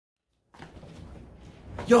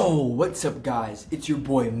Yo, what's up guys? It's your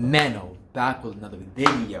boy Mano back with another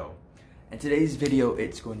video. And today's video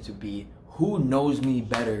it's going to be who knows me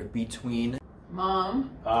better between Mom,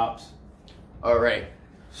 Pops. Alright.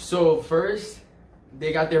 So first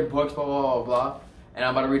they got their books, blah blah blah blah. And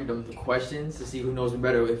I'm about to read them the questions to see who knows me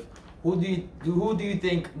better. Who do you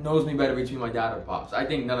think knows me better between my dad or Pops? I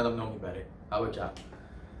think none of them know me better. How about y'all?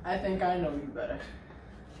 I think I know you better.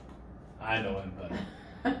 I know him better.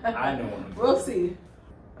 I know him better. We'll see.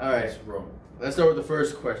 Alright, let's start with the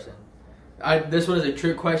first question. This one is a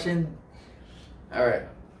trick question. Alright.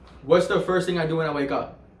 What's the first thing I do when I wake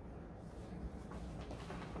up?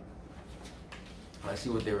 Let's see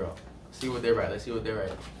what they wrote. Let's see what they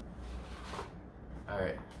write.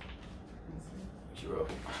 Alright. What you wrote?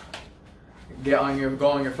 Go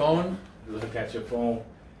on your phone. Look at your phone.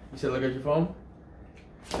 You said look at your phone?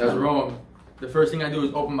 That's wrong. The first thing I do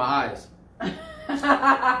is open my eyes.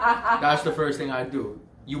 That's the first thing I do.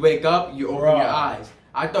 You wake up, you open your eyes.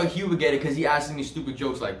 I thought he would get it because he asking me stupid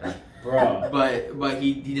jokes like that. Bro. But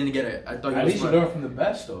he didn't get it. I thought he At was least smart. you learn from the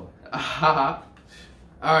best though.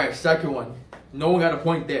 Alright, second one. No one got a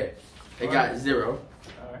point there. They got 0.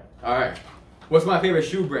 Alright. What's my favorite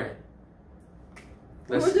shoe brand?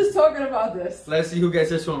 We were just talking about this. Let's see who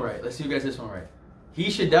gets this one right. He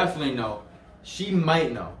should definitely know. She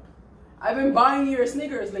might know. I've been buying your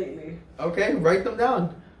sneakers lately. Okay, write them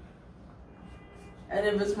down. And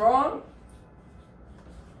if it's wrong,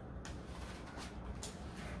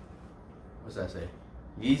 What's that say?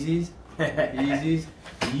 Yeezys?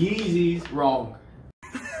 Yeezys. Wrong.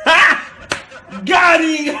 Got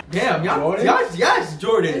him! Damn, Jordan? yes,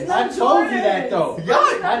 Jordan. It's I not told you Jordans. that though.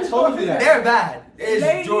 Yeah, I told you that. They're bad. It's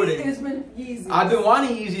lately Jordan. it's been Yeezys. I've been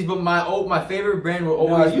wanting Yeezys, but my favorite brand will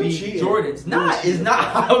always you be cheated. Jordans. You Nah, it's cheated.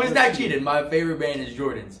 not. I was not cheating. My favorite brand is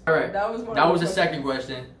Jordans. All right, That was the second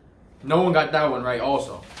question. No one got that one right.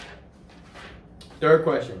 Also, third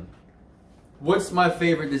question. What's my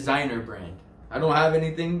favorite designer brand? I don't have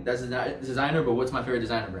anything that's a designer, but what's my favorite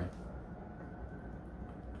designer brand?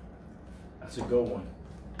 That's a good one.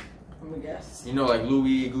 Let me guess. You know, like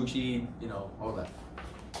Louis, Gucci, you know, all that.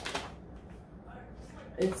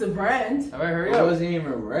 It's a brand. All right, hurry I up. wasn't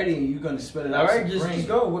even ready. You gonna spit it out? All right, Supreme. just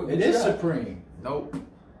go. What It you is got? Supreme. Nope.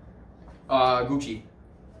 Gucci.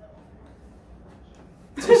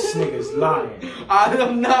 This nigga's lying.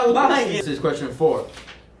 I'm not lying. This is question 4.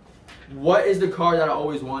 What is the car that I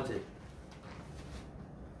always wanted?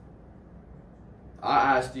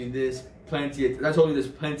 I asked you this I told you this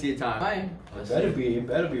plenty of times. Mine. It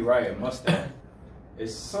better be right. A Mustang.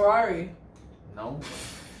 It's Ferrari. No.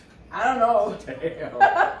 I don't know. damn.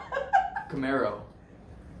 Camaro.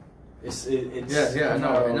 It's Yeah, I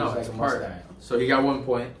know. It's It's like a part. Mustang. So he got 1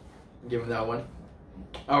 point. Give him that one.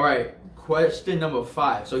 All right. Question number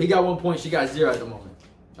 5. So he got 1 point. She got 0 at the moment.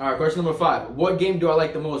 All right. Question number 5. What game do I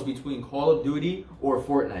like the most between Call of Duty or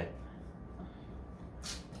Fortnite?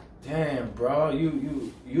 Damn, bro,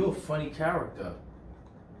 you a funny character.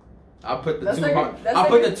 I put the That's two.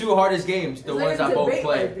 like the 2 hardest games. The It's ones like a I both debate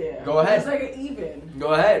play. right there. Go ahead. It's like an even.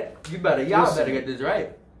 Go ahead. Y'all Listen. better get this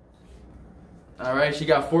right. All right. She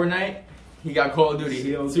got Fortnite. He got Call of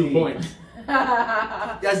Duty. COD. 2 points.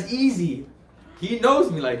 That's easy. He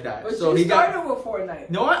knows me like that. But So you he got. started with Fortnite.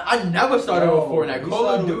 No, I never started with Fortnite. Call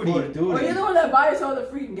of Duty. Well, you're the one that buys all the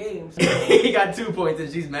freaking games. He got 2 points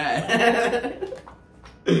and she's mad.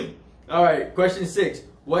 All right, question 6.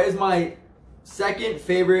 What is my second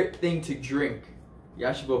favorite thing to drink?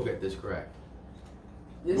 Y'all should both get this correct.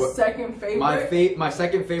 Your What- second favorite? My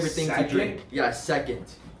second favorite thing to Second? drink. Yeah, second.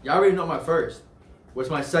 Y'all already know my first. What's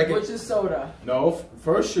my second? Which is soda. No,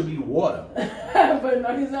 first should be water. But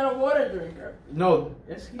no, he's not a water drinker. No,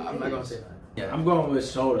 Yes, he I'm is. not gonna say that. Yeah. I'm going with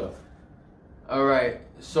soda. All right.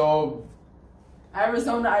 So,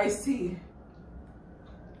 Arizona iced tea.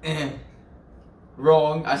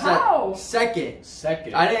 wrong. I said How? second.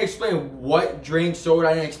 Second. I didn't explain what drink, soda.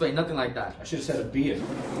 I didn't explain nothing like that. I should have said a beer.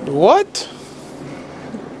 What?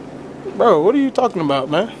 Bro, what are you talking about,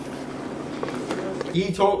 man? He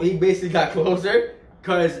basically got closer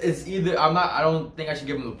because it's either I don't think I should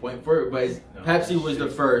give him the point for it, but No, Pepsi was the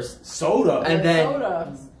first, Soda. and then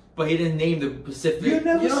Soda. but he didn't name the Pacific. You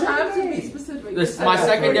never You don't said have to that. be specific. This, I my got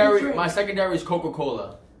secondary 30 my drinks. secondary is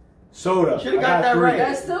Coca-Cola. Soda. Should've I got that 3. right.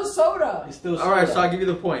 That's still soda. It's still All right, soda. so I'll give you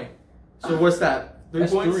the point. So what's that? 3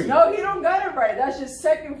 That's points? 3. No, he don't got it right. That's your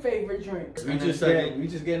second favorite drink. We And just then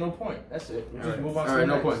get no point. That's it. We All just right, move on all to right, the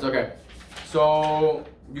no next. points. Okay, so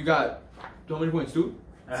you got how many points? 2.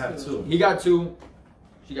 I have 2. He got 2.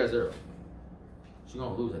 She got 0. She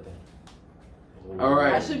gonna lose, I think. All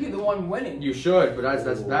right. I should be the one winning. You should, but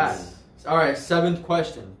that's bad. All right, 7th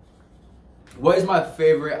question. What is my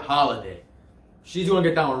favorite holiday? She's gonna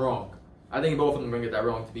get that one wrong. I think both of them are gonna get that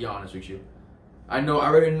wrong, to be honest with you. I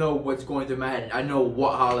already know what's going through my head. I know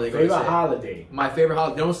what holiday they're gonna say. Favorite holiday. My favorite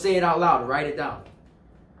holiday. Don't say it out loud. Write it down.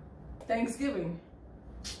 Thanksgiving.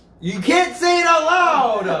 You can't say it out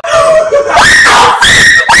loud!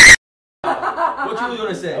 What you was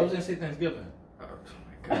gonna say? I was gonna say Thanksgiving.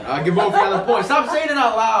 I'll give both of y'all a point. Stop saying it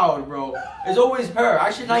out loud, bro. It's always her.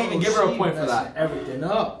 I should not even give her a point for that. Everything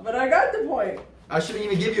up. But I got the point. I shouldn't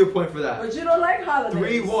even give you a point for that. But you don't like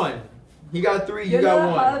holidays. 3-1. He got 3, you You're got not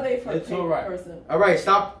a 1. holiday It's all right. person. Alright,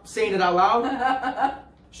 stop saying it out loud.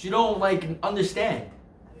 She don't understand.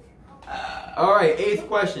 Alright, 8th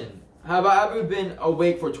question. Have I ever been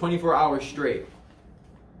awake for 24 hours straight?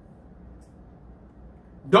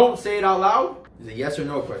 Don't say it out loud. It's a yes or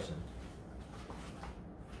no question.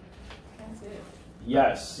 That's it.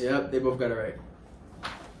 Yes. Yep, they both got it right.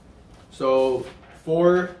 So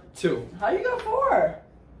 4-2. How you got 4?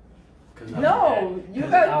 Cause No, you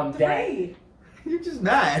got 3. You're just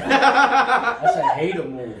mad. That's a hater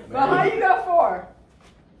move, man. But how you got 4?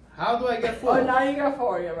 How do I get 4? Oh, now you got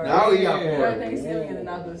 4. Yeah, right. Now you got You 4. got Thanksgiving and then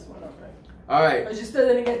not this one. Okay. Alright. But you still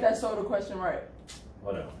didn't get that soda question right.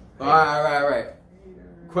 Whatever. Alright.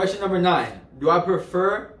 Question number 9. Do I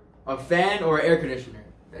prefer a fan or an air conditioner?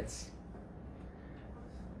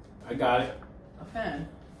 I got it. A fan.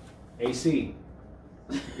 AC.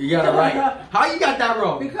 You got it right. How you got that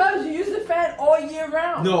wrong? Because you use the fan all year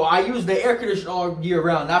round. No, I use the air conditioner all year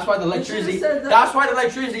round. That's why the electricity. said that. That's why the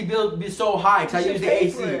electricity bill be so high. Cause I You use should the pay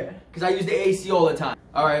AC. for it. Cause I use the AC all the time.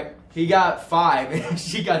 All right, he got 5 and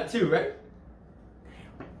she got 2, right?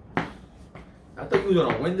 I thought you was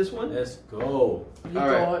gonna win this one. Let's go. You All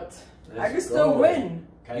right. thought. I Let's can still go. win.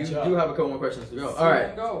 You Catch up. do have a couple more questions to go. Let's All see right. where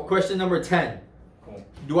to go. Question number 10. Cool.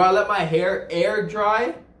 Do I let my hair air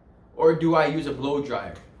dry, or do I use a blow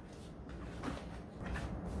dryer?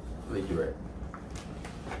 I think you're right.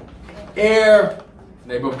 Air.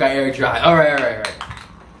 They both got air dry. All right.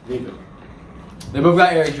 Leave it. They both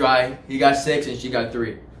got air dry. He got 6 and she got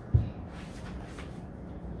 3.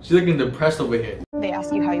 She's looking depressed over here. They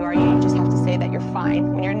ask you how you are, you just have to say that you're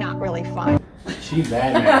fine when you're not really fine. She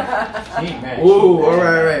mad. She ain't mad. Ooh, all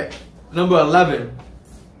right. Number 11.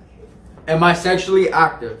 Am I sexually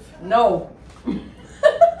active? No.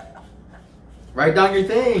 Write down your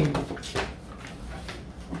thing.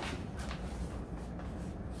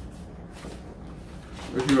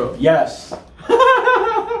 Where'd you go? Yes.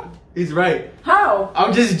 He's right. How?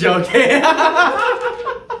 I'm just joking.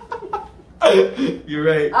 You're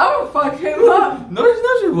right. I would fuck him up.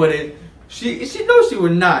 No, she wouldn't. She knows she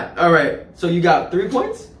would not. All right. So you got 3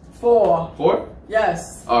 points? 4. 4?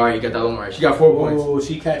 Yes. All right, you got that one right. She got 4 points. Oh,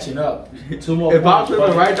 she catching up. 2 more If I points. would have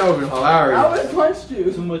been right, that would have been hilarious. I would have punched Too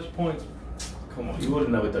you. much points. Come on, you would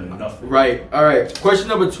have never done nothing. Right. All right. Question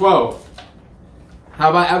number 12.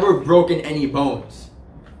 Have I ever broken any bones?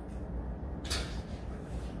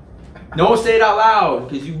 Don't say it out loud,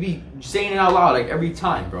 because you be saying it out loud like every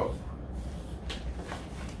time, bro.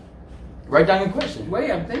 Write down your question.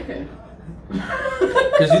 Wait, I'm thinking.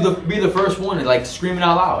 Because you be the first one to like screaming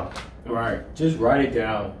out loud. Right. Just write it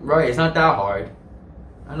down. Right. It's not that hard.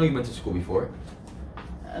 I know you went to school before.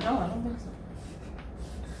 No, I don't think so.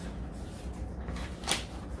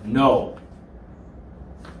 No.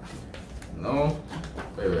 No.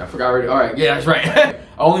 Wait, I forgot already. All right. Yeah, that's right. I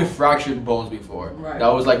only fractured bones before. Right. That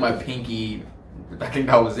was like my pinky. I think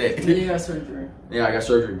that was it. Then you got surgery. Yeah, I got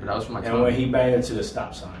surgery, but that was for my And tongue. when he banged into the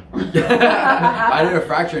stop sign. I didn't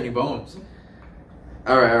fracture any bones.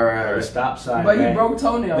 All right. The stop sign. But you meant- broke The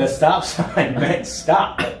toenails. stop sign meant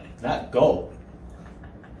stop, not go.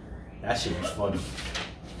 That shit was funny.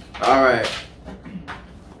 All right.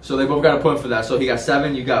 So they both got a point for that. So he got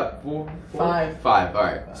 7. You got 4. 5. 5. All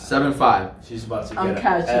right. 7-5. She's about to get I'm an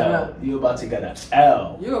catching L. up. You about to get an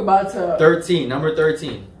L. You about to. 13. Number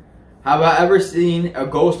 13. Have I ever seen a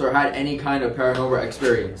ghost or had any kind of paranormal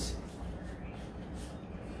experience?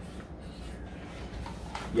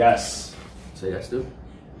 Yes. Say yes, dude.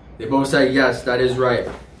 They both said yes. That is right.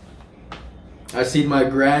 I seen my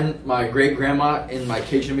great grandma in my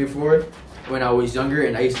kitchen before when I was younger,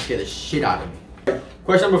 and I used to scare the shit out of me.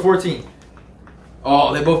 Question number 14.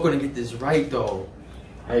 Oh, they're both gonna get this right though.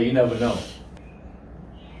 Hey, you never know.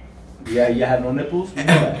 Yeah, you have no nipples? You know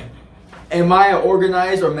that. Am I an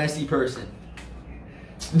organized or messy person?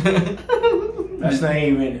 That's not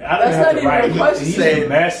even. I don't That's have not to even write. a question. He's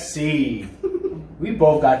messy. We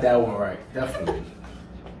both got that one right. Definitely.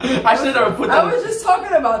 I should never put I that. was just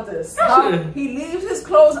talking about this. How he leaves his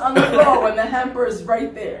clothes on the floor when the hamper is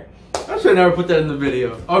right there. I should never put that in the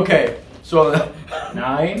video. Okay, so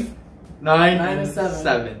 9. 9 9 and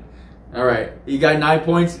 7. All right. You got 9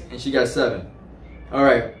 points, and she got 7. All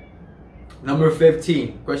right. Number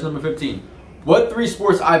 15. Question number 15. What 3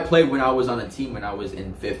 sports I played when I was on a team when I was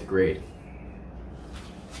in 5th grade?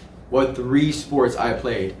 What 3 sports I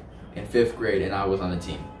played in 5th grade and I was on a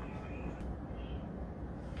team?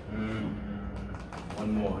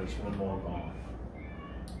 One more. Just one more gone.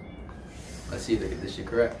 Let's see if they get this shit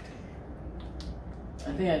correct.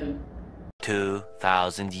 I think I do.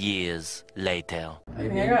 2,000 years later.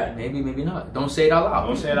 Maybe, I got it. maybe not. Don't say it out loud.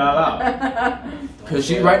 Don't say it out loud. Cause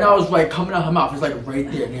she right now is like coming out her mouth. It's like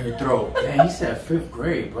right there near her throat. Man, he said 5th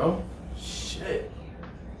grade, bro. Shit.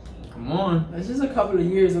 Come on. This is a couple of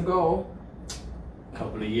years ago. A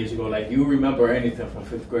couple of years ago, like you remember anything from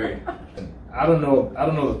 5th grade? I don't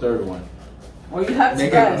know the third one. Well, you have to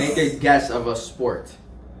Make guess. a guess of a sport.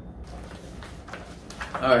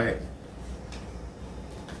 All right.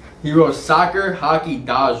 He wrote soccer, hockey,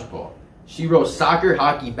 dodgeball. She wrote soccer,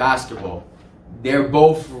 hockey, basketball. They're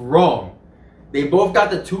both wrong. They both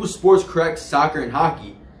got the 2 sports correct, soccer and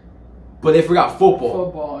hockey, but they forgot football.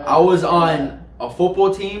 Football, yeah. I was on a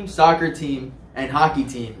football team, soccer team, and hockey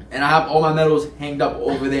team, and I have all my medals hanged up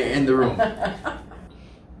over there in the room.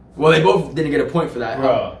 Well, they both didn't get a point for that.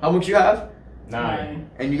 Bro. How much you have? 9.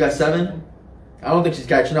 And you got 7? I don't think she's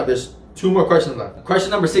catching up. There's 2 more questions left.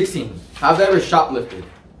 Question number 16. Have I ever shoplifted?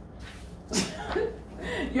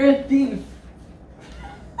 You're a thief.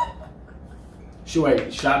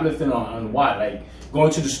 Wait, shoplifting on what? Like going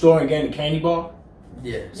to the store and getting a candy bar?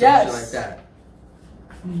 Yeah. Something Yes. like that.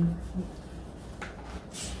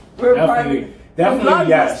 We're Definitely private-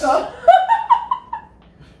 yes. Blockbuster.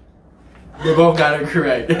 They both got it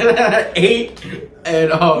correct. 8 and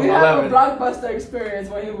We have a 11. blockbuster experience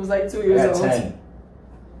when he was like 2 I years got old. 10.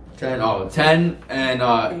 10. Oh, 10 and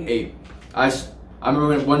 8. I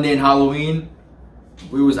remember one day in Halloween,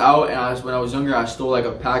 we was out, and when I was younger, I stole like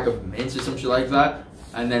a pack of mints or some shit like that.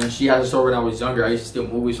 And then she had a store when I was younger. I used to steal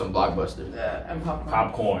movies from Blockbuster. Yeah, and popcorn.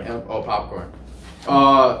 Popcorn. And, popcorn.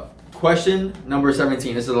 Question number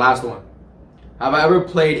 17. This is the last one. Have I ever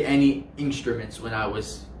played any instruments when I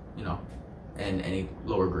was, in any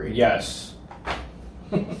lower grade? Yes.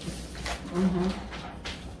 We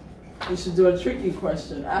should do a tricky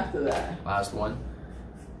question after that. Last one.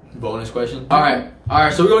 Bonus question. All right.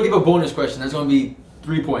 So we're gonna give a bonus question. That's gonna be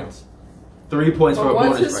 3 points. 3 points for But a what's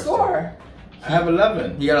bonus his question. score? I have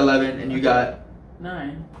 11. You got 11, and you got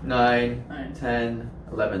 9. 9, Nine. 10,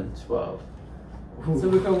 11, 12. So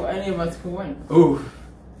we can, any of us can win. Ooh.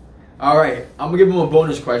 All right. I'm gonna give him a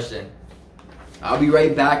bonus question. I'll be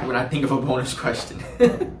right back when I think of a bonus question.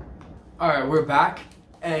 All right, we're back,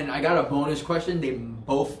 and I got a bonus question. They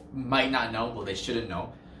both might not know, well, they shouldn't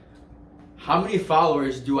know. How many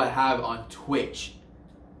followers do I have on Twitch?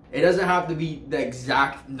 It doesn't have to be the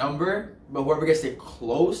exact number, but whoever gets it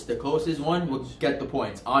close, the closest one, will get the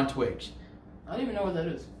points on Twitch. I don't even know what that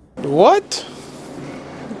is. What?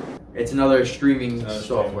 It's another streaming Another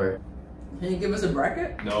software. Can you give us a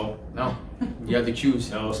bracket? No. No, you have to choose.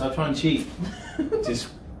 No, stop trying to cheat. Just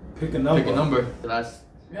pick a number. Pick a number. The last.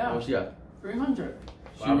 Yeah. How much you got? 300.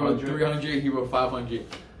 She wrote 500. 300. He wrote 500.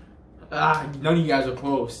 None of you guys are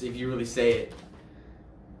close. If you really say it,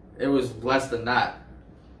 it was less than that.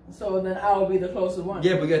 So then I will be the closest one.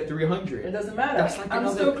 Yeah, but you got It 300. doesn't matter. That's like I'm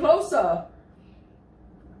another- still closer.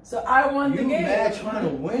 So I won the You game. mad trying to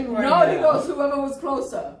win right No, now. he goes whoever was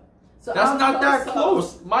closer. So That's I'm not that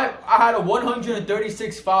closer. close. I had a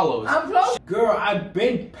 136 follows. I'm close. Girl, I've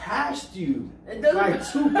been past you. It doesn't Like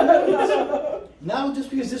 2 points. Now just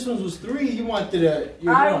because this one was 3, you wanted to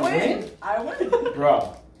I win. I win.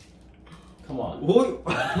 Bro. Come on. Who?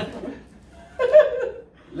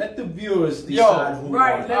 Let the viewers decide who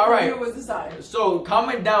Right, won. let All the right. viewers decide. So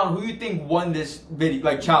comment down who you think won this video,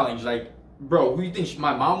 like challenge. Like, bro, who you think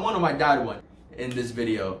my mom won or my dad won in this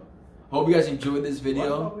video? Hope you guys enjoyed this What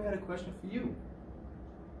video. about we had a question for you?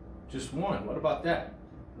 Just one. What about that?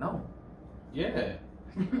 No. Yeah.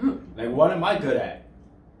 Like, what am I good at?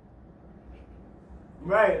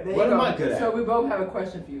 Right, there What you am go. I good at? So we both have a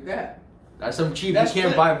question for you. Go ahead. That's some cheap. That's You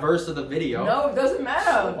can't good. buy verse of the video. No, it doesn't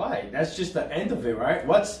matter. Why? That's just the end of it, right?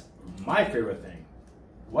 What's my favorite thing?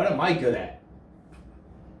 What am I good at?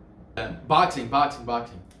 Boxing.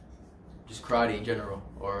 Just karate in general,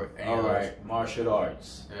 or any All others. right, martial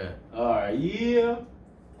arts. Yeah. All right, yeah.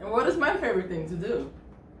 And what is my favorite thing to do?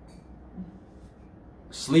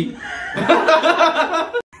 Sleep.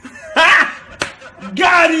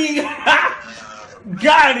 Got him!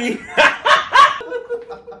 Got him!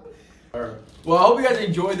 Well, I hope you guys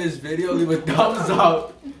enjoyed this video. Leave a thumbs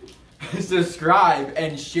up, subscribe,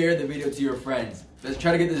 and share the video to your friends. Let's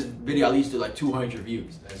try to get this video at least to like 200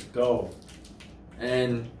 views. Let's go.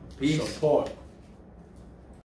 And Peace. Support.